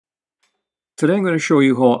Today I'm going to show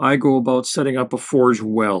you how I go about setting up a forge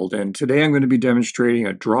weld, and today I'm going to be demonstrating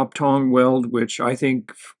a drop tong weld, which I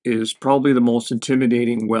think is probably the most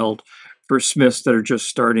intimidating weld for smiths that are just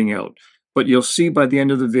starting out. But you'll see by the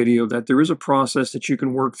end of the video that there is a process that you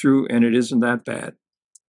can work through and it isn't that bad.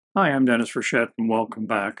 Hi, I'm Dennis Frechette and welcome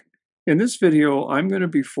back. In this video, I'm going to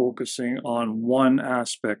be focusing on one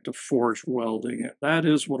aspect of forge welding, and that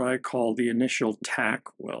is what I call the initial tack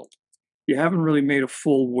weld. You haven't really made a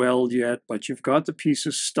full weld yet, but you've got the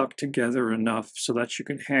pieces stuck together enough so that you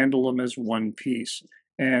can handle them as one piece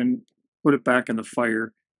and put it back in the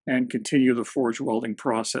fire and continue the forge welding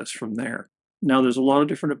process from there. Now, there's a lot of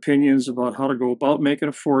different opinions about how to go about making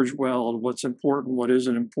a forge weld, what's important, what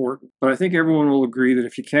isn't important. But I think everyone will agree that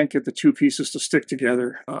if you can't get the two pieces to stick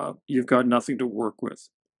together, you've got nothing to work with.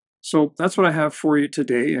 So that's what I have for you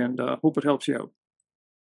today, and hope it helps you out.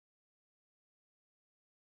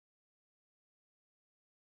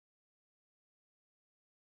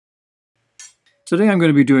 Today I'm going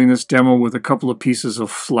to be doing this demo with a couple of pieces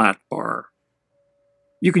of flat bar.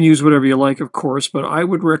 You can use whatever you like, of course, but I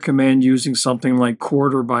would recommend using something like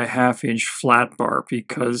 1/4 by 1/2 inch flat bar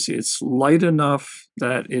because it's light enough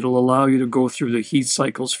that it'll allow you to go through the heat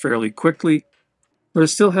cycles fairly quickly, but it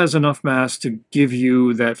still has enough mass to give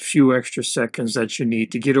you that few extra seconds that you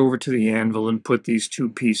need to get over to the anvil and put these two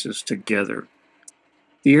pieces together.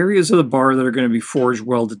 The areas of the bar that are going to be forge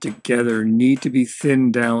welded together need to be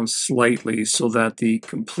thinned down slightly so that the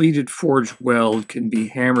completed forge weld can be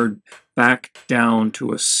hammered back down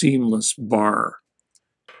to a seamless bar.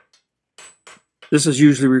 This is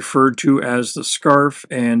usually referred to as the scarf,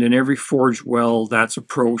 and in every forge weld that's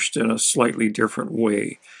approached in a slightly different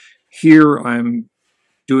way. Here I'm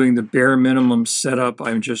doing the bare minimum setup.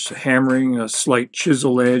 I'm just hammering a slight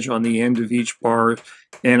chisel edge on the end of each bar,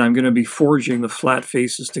 and I'm going to be forging the flat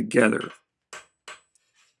faces together.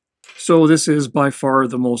 So this is by far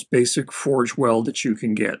the most basic forge weld that you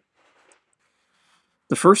can get.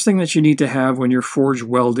 The first thing that you need to have when you're forge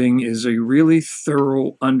welding is a really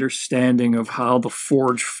thorough understanding of how the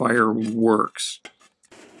forge fire works.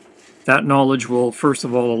 That knowledge will first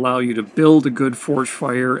of all allow you to build a good forge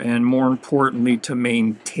fire and, more importantly, to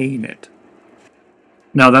maintain it.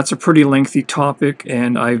 Now that's a pretty lengthy topic,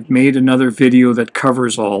 and I've made another video that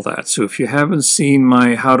covers all that. So if you haven't seen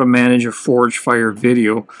my How to Manage a Forge Fire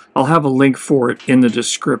video, I'll have a link for it in the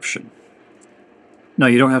description. Now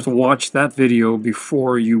you don't have to watch that video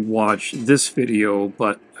before you watch this video,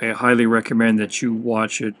 but I highly recommend that you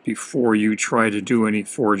watch it before you try to do any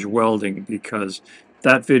forge welding, because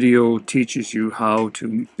that video teaches you how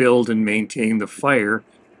to build and maintain the fire.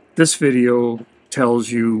 This video tells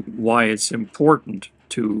you why it's important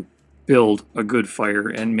to build a good fire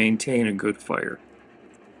and maintain a good fire.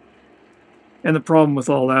 And the problem with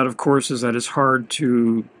all that, of course, is that it's hard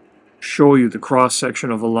to show you the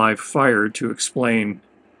cross-section of a live fire to explain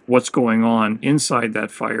what's going on inside that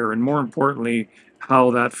fire, and more importantly, how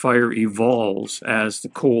that fire evolves as the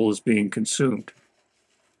coal is being consumed.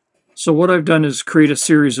 So what I've done is create a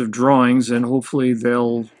series of drawings, and hopefully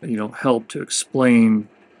they'll, help to explain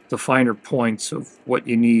the finer points of what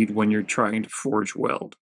you need when you're trying to forge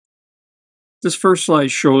weld. This first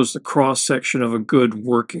slide shows the cross-section of a good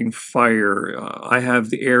working fire. I have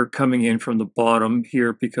the air coming in from the bottom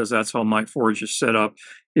here because that's how my forge is set up.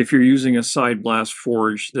 If you're using a side blast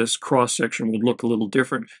forge, this cross-section would look a little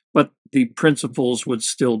different, but the principles would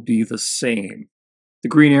still be the same. The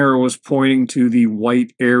green arrow is pointing to the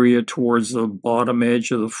white area towards the bottom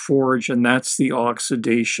edge of the forge, and that's the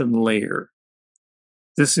oxidation layer.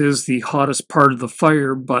 This is the hottest part of the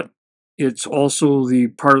fire, but it's also the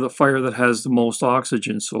part of the fire that has the most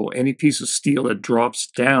oxygen, so any piece of steel that drops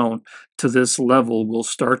down to this level will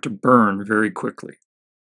start to burn very quickly.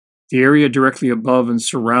 The area directly above and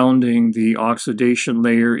surrounding the oxidation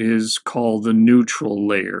layer is called the neutral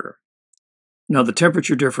layer. Now, the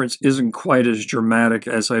temperature difference isn't quite as dramatic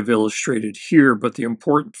as I've illustrated here, but the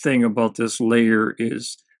important thing about this layer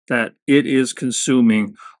is that it is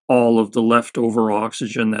consuming all of the leftover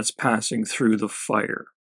oxygen that's passing through the fire.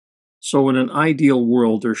 So in an ideal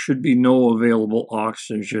world, there should be no available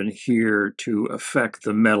oxygen here to affect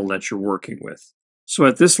the metal that you're working with. So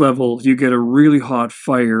at this level, you get a really hot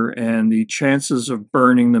fire, and the chances of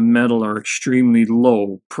burning the metal are extremely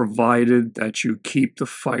low, provided that you keep the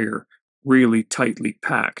fire really tightly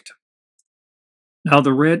packed. Now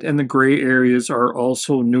the red and the gray areas are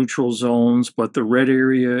also neutral zones, but the red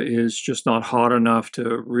area is just not hot enough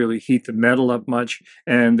to really heat the metal up much,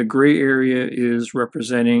 and the gray area is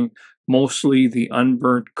representing mostly the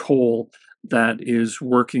unburnt coal that is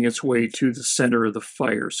working its way to the center of the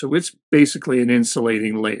fire. So it's basically an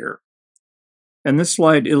insulating layer. And this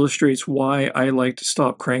slide illustrates why I like to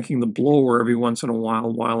stop cranking the blower every once in a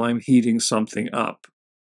while I'm heating something up.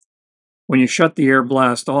 When you shut the air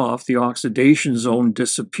blast off, the oxidation zone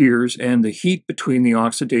disappears and the heat between the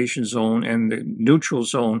oxidation zone and the neutral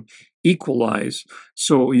zone equalize.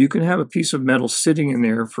 So you can have a piece of metal sitting in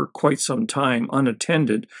there for quite some time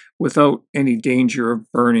unattended without any danger of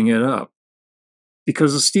burning it up.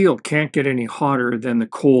 Because the steel can't get any hotter than the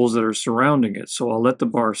coals that are surrounding it. So I'll let the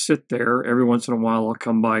bar sit there. Every once in a while I'll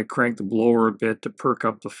come by, crank the blower a bit to perk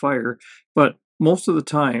up the fire. But most of the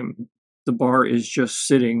time, the bar is just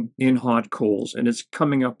sitting in hot coals and it's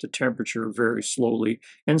coming up to temperature very slowly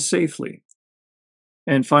and safely.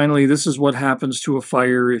 And finally, this is what happens to a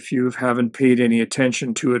fire if you haven't paid any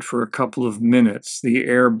attention to it for a couple of minutes. The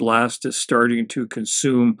air blast is starting to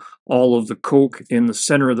consume all of the coke in the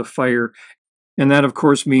center of the fire, and that, of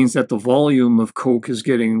course, means that the volume of coke is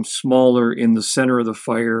getting smaller in the center of the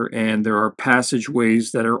fire, and there are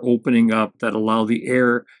passageways that are opening up that allow the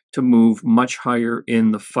air to move much higher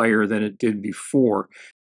in the fire than it did before.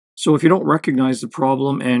 So if you don't recognize the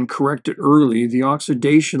problem and correct it early, the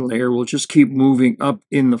oxidation layer will just keep moving up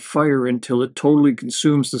in the fire until it totally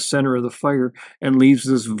consumes the center of the fire and leaves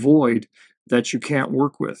this void that you can't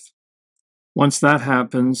work with. Once that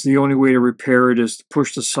happens, the only way to repair it is to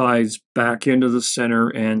push the sides back into the center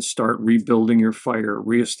and start rebuilding your fire,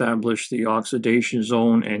 reestablish the oxidation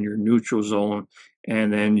zone and your neutral zone,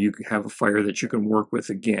 and then you can have a fire that you can work with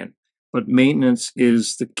again. But maintenance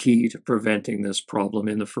is the key to preventing this problem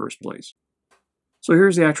in the first place. So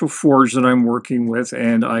here's the actual forge that I'm working with,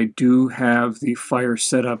 and I do have the fire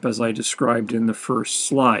set up as I described in the first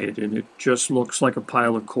slide, and it just looks like a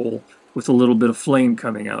pile of coal with a little bit of flame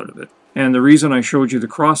coming out of it. And the reason I showed you the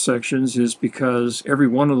cross sections is because every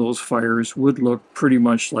one of those fires would look pretty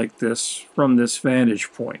much like this from this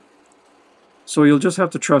vantage point. So you'll just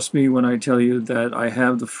have to trust me when I tell you that I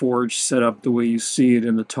have the forge set up the way you see it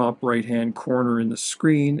in the top right hand corner in the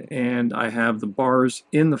screen, and I have the bars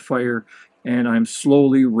in the fire, and I'm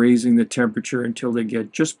slowly raising the temperature until they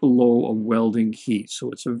get just below a welding heat.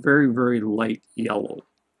 So it's a very, very light yellow.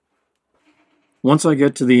 Once I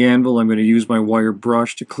get to the anvil, I'm going to use my wire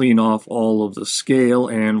brush to clean off all of the scale,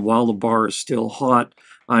 and while the bar is still hot,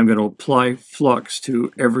 I'm going to apply flux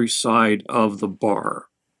to every side of the bar.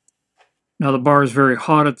 Now the bar is very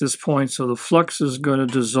hot at this point, so the flux is going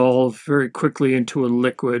to dissolve very quickly into a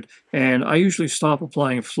liquid, and I usually stop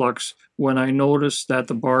applying flux when I notice that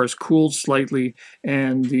the bar is cooled slightly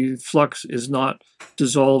and the flux is not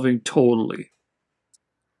dissolving totally.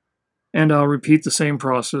 And I'll repeat the same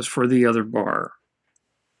process for the other bar.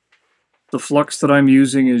 The flux that I'm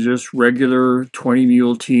using is just regular 20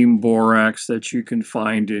 mule team borax that you can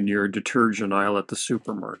find in your detergent aisle at the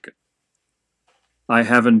supermarket. I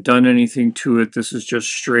haven't done anything to it, this is just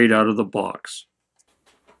straight out of the box.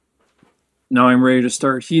 Now I'm ready to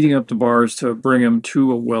start heating up the bars to bring them to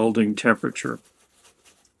a welding temperature.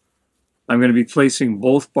 I'm going to be placing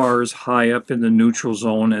both bars high up in the neutral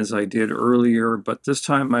zone as I did earlier, but this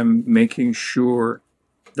time I'm making sure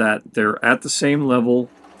that they're at the same level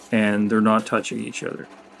and they're not touching each other.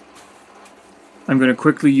 I'm going to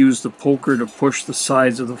quickly use the poker to push the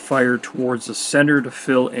sides of the fire towards the center to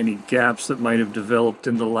fill any gaps that might have developed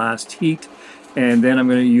in the last heat, and then I'm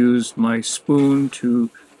going to use my spoon to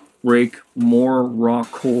rake more raw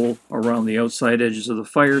coal around the outside edges of the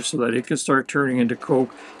fire so that it can start turning into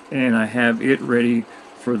coke, and I have it ready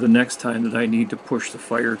for the next time that I need to push the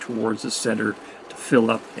fire towards the center to fill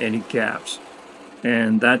up any gaps.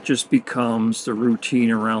 And that just becomes the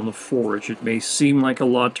routine around the forge. It may seem like a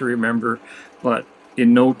lot to remember, but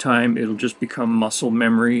in no time it'll just become muscle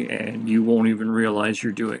memory and you won't even realize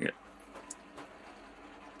you're doing it.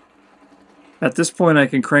 At this point I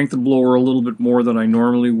can crank the blower a little bit more than I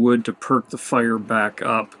normally would to perk the fire back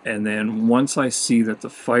up, and then once I see that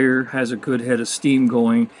the fire has a good head of steam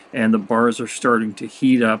going and the bars are starting to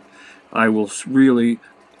heat up, I will really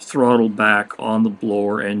throttle back on the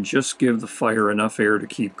blower and just give the fire enough air to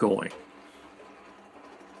keep going.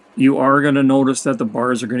 You are going to notice that the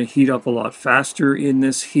bars are going to heat up a lot faster in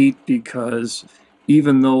this heat because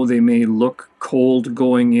even though they may look cold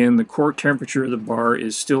going in, the core temperature of the bar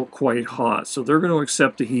is still quite hot, so they're going to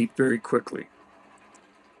accept the heat very quickly.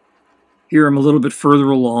 Here I'm a little bit further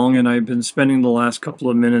along, and I've been spending the last couple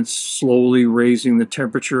of minutes slowly raising the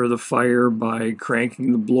temperature of the fire by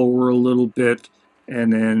cranking the blower a little bit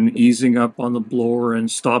and then easing up on the blower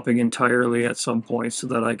and stopping entirely at some point so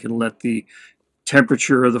that I can let the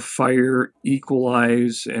temperature of the fire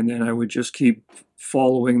equalize, and then I would just keep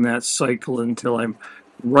following that cycle until I'm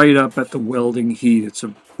right up at the welding heat. It's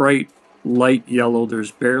a bright light yellow.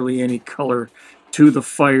 There's barely any color to the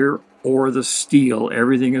fire or the steel.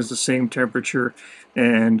 Everything is the same temperature,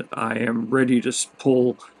 and I am ready to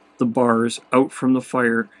pull the bars out from the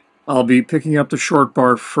fire. I'll be picking up the short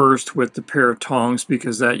bar first with the pair of tongs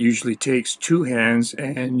because that usually takes 2 hands,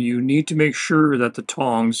 and you need to make sure that the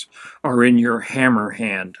tongs are in your hammer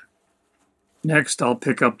hand. Next, I'll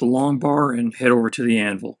pick up the long bar and head over to the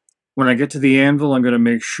anvil. When I get to the anvil, I'm going to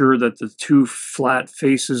make sure that the two flat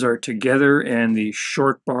faces are together and the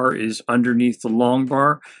short bar is underneath the long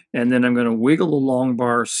bar. And then I'm going to wiggle the long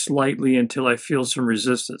bar slightly until I feel some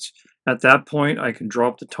resistance. At that point, I can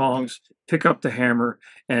drop the tongs, pick up the hammer,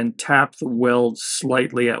 and tap the weld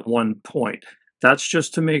slightly at one point. That's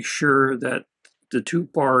just to make sure that the two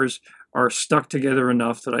bars are stuck together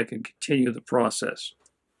enough that I can continue the process.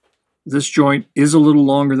 This joint is a little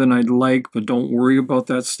longer than I'd like, but don't worry about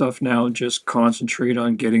that stuff now. Just concentrate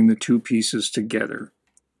on getting the two pieces together.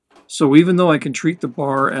 So even though I can treat the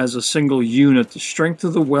bar as a single unit, the strength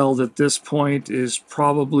of the weld at this point is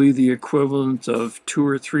probably the equivalent of 2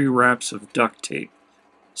 or 3 wraps of duct tape.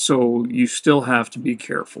 So you still have to be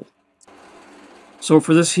careful. So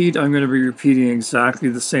for this heat, I'm going to be repeating exactly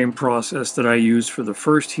the same process that I used for the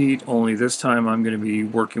first heat, only this time I'm going to be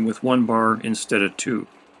working with 1 bar instead of 2.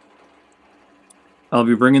 I'll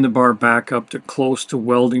be bringing the bar back up to close to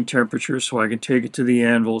welding temperature so I can take it to the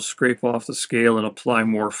anvil, scrape off the scale, and apply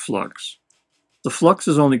more flux. The flux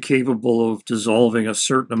is only capable of dissolving a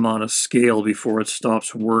certain amount of scale before it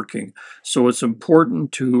stops working, so it's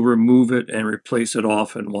important to remove it and replace it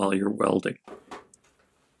often while you're welding.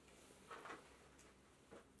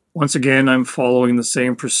 Once again, I'm following the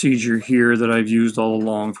same procedure here that I've used all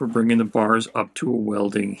along for bringing the bars up to a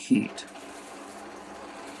welding heat.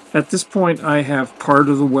 At this point, I have part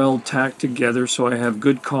of the weld tacked together, so I have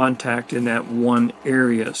good contact in that one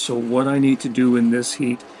area. So what I need to do in this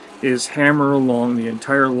heat is hammer along the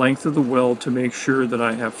entire length of the weld to make sure that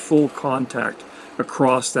I have full contact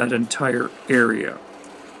across that entire area.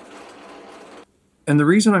 And the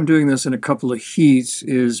reason I'm doing this in a couple of heats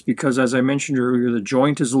is because, as I mentioned earlier, the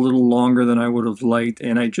joint is a little longer than I would have liked,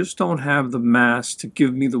 and I just don't have the mass to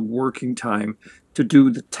give me the working time to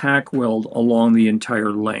do the tack weld along the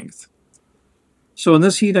entire length. So in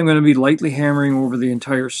this heat, I'm going to be lightly hammering over the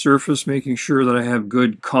entire surface, making sure that I have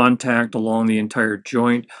good contact along the entire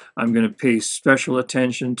joint. I'm going to pay special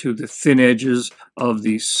attention to the thin edges of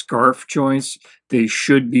the scarf joints. They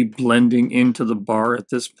should be blending into the bar at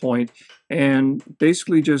this point, and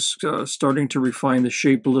basically just starting to refine the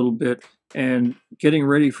shape a little bit and getting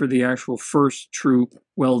ready for the actual first true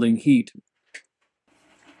welding heat.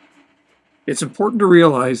 It's important to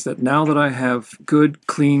realize that now that I have good,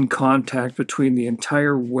 clean contact between the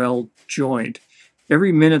entire weld joint,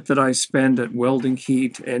 every minute that I spend at welding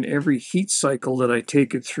heat and every heat cycle that I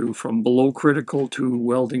take it through from below critical to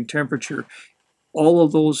welding temperature, all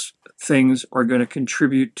of those things are going to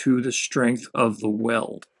contribute to the strength of the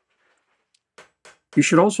weld. You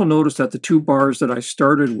should also notice that the 2 bars that I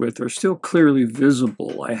started with are still clearly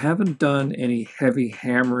visible. I haven't done any heavy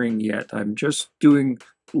hammering yet. I'm just doing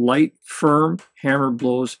light, firm hammer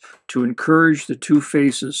blows to encourage the 2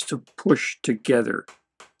 faces to push together.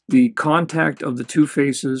 The contact of the 2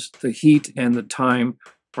 faces, the heat, and the time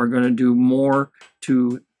are going to do more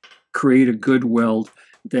to create a good weld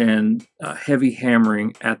than heavy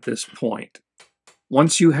hammering at this point.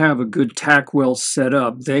 Once you have a good tack weld set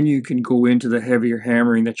up, then you can go into the heavier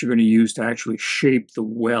hammering that you're going to use to actually shape the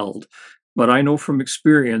weld. But I know from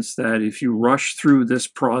experience that if you rush through this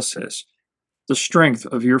process, the strength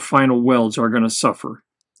of your final welds are going to suffer.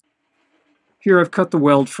 Here I've cut the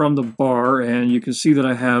weld from the bar, and you can see that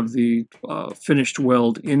I have the finished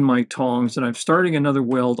weld in my tongs, and I'm starting another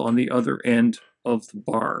weld on the other end of the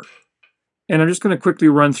bar. And I'm just going to quickly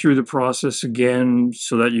run through the process again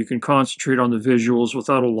so that you can concentrate on the visuals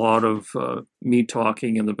without a lot of me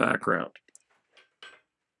talking in the background.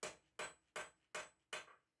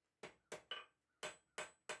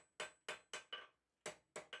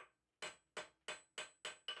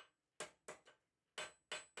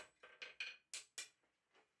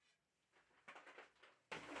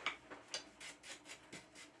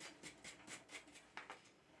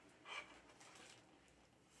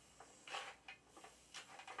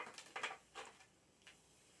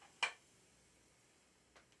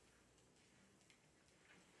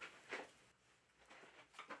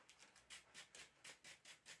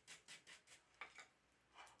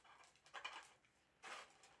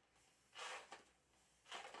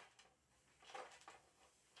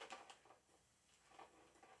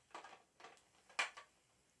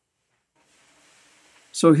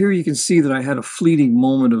 So here you can see that I had a fleeting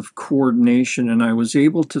moment of coordination and I was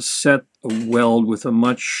able to set a weld with a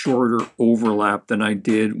much shorter overlap than I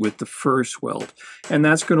did with the first weld. And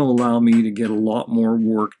that's going to allow me to get a lot more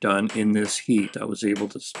work done in this heat. I was able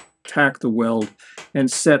to tack the weld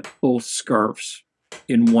and set both scarves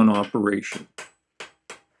in one operation.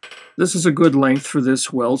 This is a good length for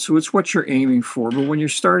this weld, so it's what you're aiming for. But when you're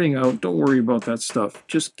starting out, don't worry about that stuff.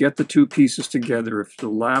 Just get the two pieces together. If the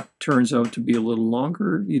lap turns out to be a little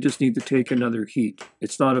longer, you just need to take another heat.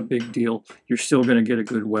 It's not a big deal. You're still going to get a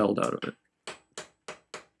good weld out of it.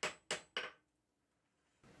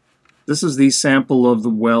 This is the sample of the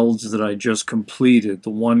welds that I just completed. The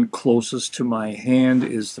one closest to my hand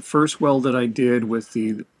is the first weld that I did with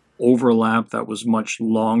the overlap that was much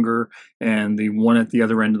longer, and the one at the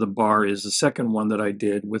other end of the bar is the second one that I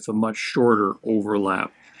did with a much shorter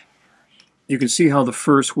overlap. You can see how the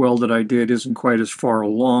first weld that I did isn't quite as far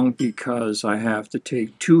along because I have to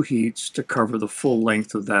take two heats to cover the full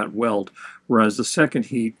length of that weld, whereas the second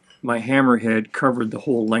heat, my hammerhead covered the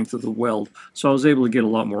whole length of the weld, so I was able to get a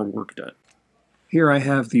lot more work done. Here I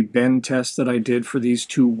have the bend test that I did for these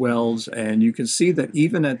two welds, and you can see that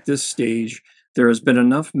even at this stage, there has been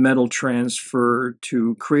enough metal transfer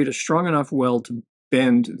to create a strong enough weld to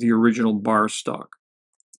bend the original bar stock.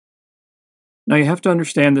 Now you have to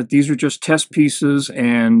understand that these are just test pieces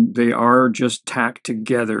and they are just tacked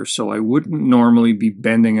together, so I wouldn't normally be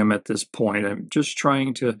bending them at this point. I'm just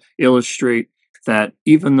trying to illustrate that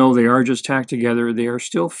even though they are just tacked together, they are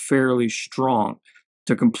still fairly strong.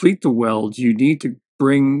 To complete the weld, you need to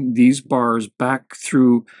bring these bars back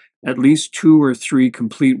through at least 2 or 3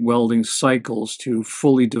 complete welding cycles to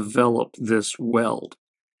fully develop this weld.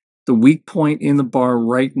 The weak point in the bar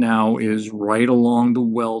right now is right along the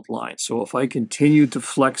weld line. So if I continued to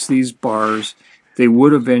flex these bars, they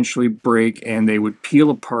would eventually break and they would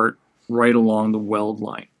peel apart right along the weld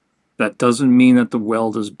line. That doesn't mean that the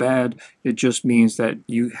weld is bad. It just means that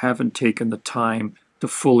you haven't taken the time to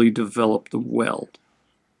fully develop the weld.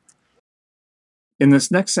 In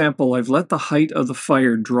this next sample, I've let the height of the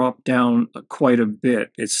fire drop down quite a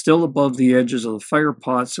bit. It's still above the edges of the fire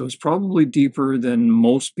pot, so it's probably deeper than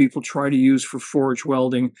most people try to use for forge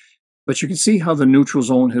welding, but you can see how the neutral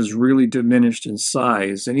zone has really diminished in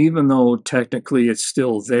size, and even though technically it's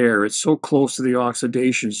still there, it's so close to the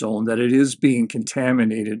oxidation zone that it is being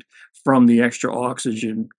contaminated from the extra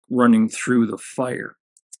oxygen running through the fire.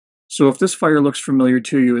 So if this fire looks familiar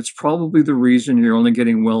to you, it's probably the reason you're only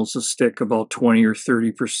getting welds to stick about 20 or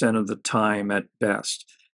 30% of the time at best.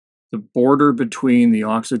 The border between the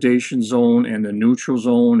oxidation zone and the neutral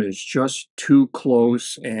zone is just too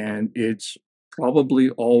close, and it's probably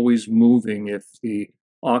always moving. If the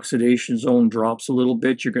oxidation zone drops a little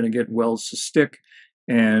bit, you're going to get welds to stick,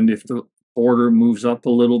 and if the border moves up a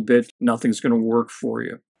little bit, nothing's going to work for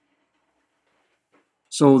you.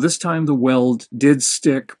 So this time the weld did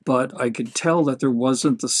stick, but I could tell that there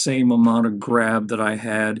wasn't the same amount of grab that I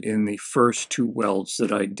had in the first two welds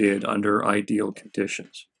that I did under ideal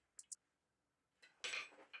conditions.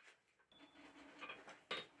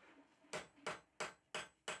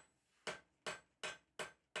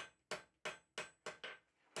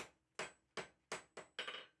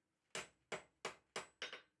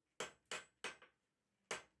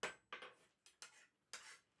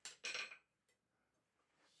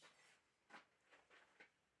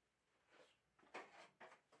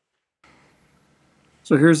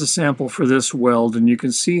 So here's a sample for this weld, and you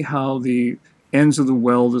can see how the ends of the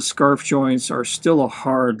weld, the scarf joints, are still a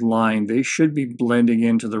hard line. They should be blending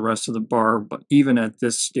into the rest of the bar, but even at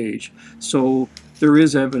this stage. So there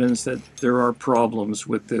is evidence that there are problems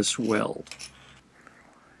with this weld.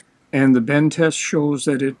 And the bend test shows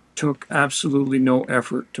that it took absolutely no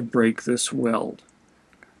effort to break this weld.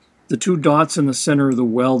 The two dots in the center of the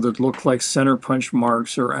weld that look like center punch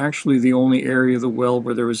marks are actually the only area of the weld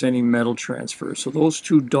where there was any metal transfer. So those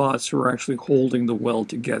two dots are actually holding the weld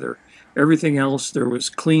together. Everything else, there was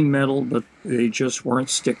clean metal, but they just weren't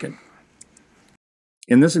sticking.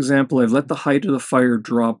 In this example, I've let the height of the fire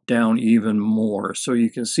drop down even more, so you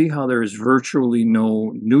can see how there is virtually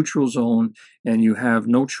no neutral zone, and you have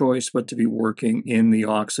no choice but to be working in the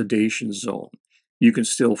oxidation zone. You can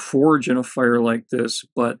still forge in a fire like this,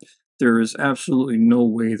 but there is absolutely no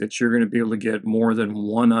way that you're going to be able to get more than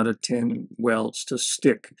 1 out of 10 welds to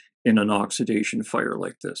stick in an oxidation fire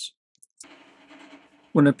like this.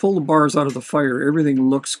 When I pull the bars out of the fire, everything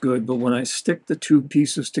looks good, but when I stick the two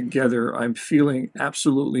pieces together, I'm feeling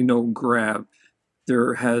absolutely no grab.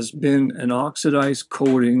 There has been an oxidized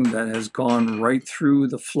coating that has gone right through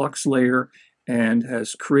the flux layer and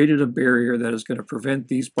has created a barrier that is going to prevent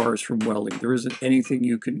these bars from welding. There isn't anything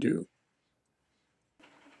you can do.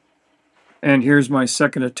 And here's my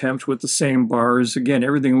second attempt with the same bars. Again,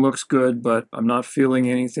 everything looks good, but I'm not feeling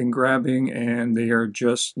anything grabbing, and they are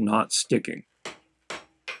just not sticking.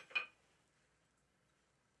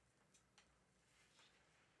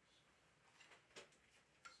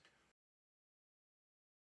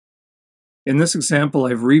 In this example,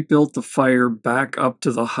 I've rebuilt the fire back up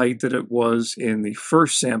to the height that it was in the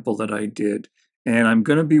first sample that I did, and I'm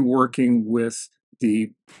going to be working with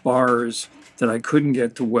the bars that I couldn't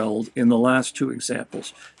get to weld in the last two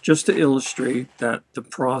examples, just to illustrate that the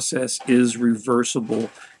process is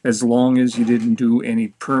reversible as long as you didn't do any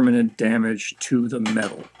permanent damage to the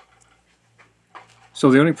metal.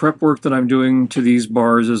 So the only prep work that I'm doing to these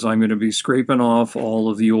bars is I'm going to be scraping off all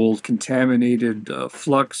of the old contaminated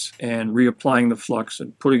flux and reapplying the flux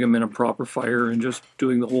and putting them in a proper fire and just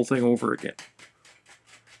doing the whole thing over again.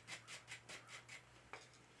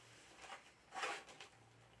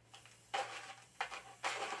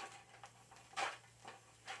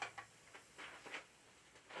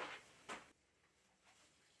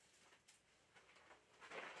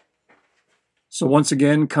 So once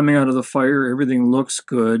again, coming out of the fire, everything looks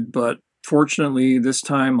good, but fortunately this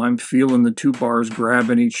time I'm feeling the two bars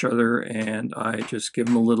grabbing each other, and I just give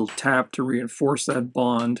them a little tap to reinforce that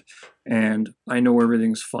bond, and I know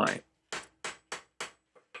everything's fine.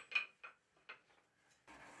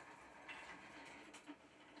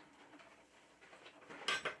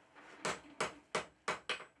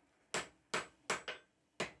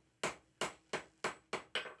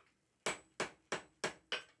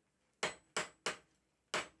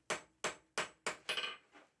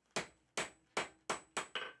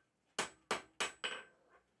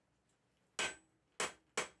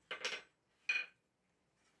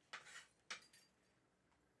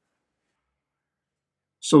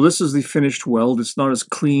 So this is the finished weld. It's not as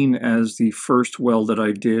clean as the first weld that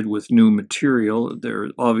I did with new material.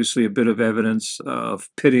 There's obviously a bit of evidence of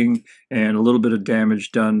pitting and a little bit of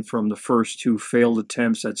damage done from the first two failed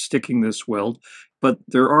attempts at sticking this weld. But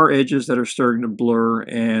there are edges that are starting to blur,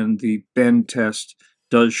 and the bend test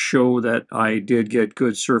does show that I did get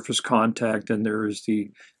good surface contact, and there is the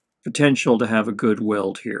potential to have a good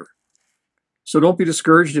weld here. So don't be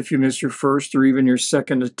discouraged if you miss your first or even your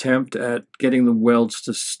second attempt at getting the welds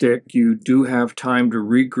to stick. You do have time to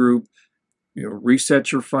regroup,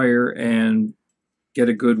 reset your fire, and get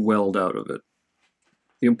a good weld out of it.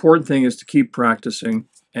 The important thing is to keep practicing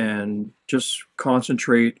and just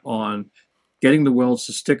concentrate on getting the welds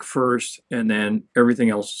to stick first, and then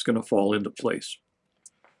everything else is going to fall into place.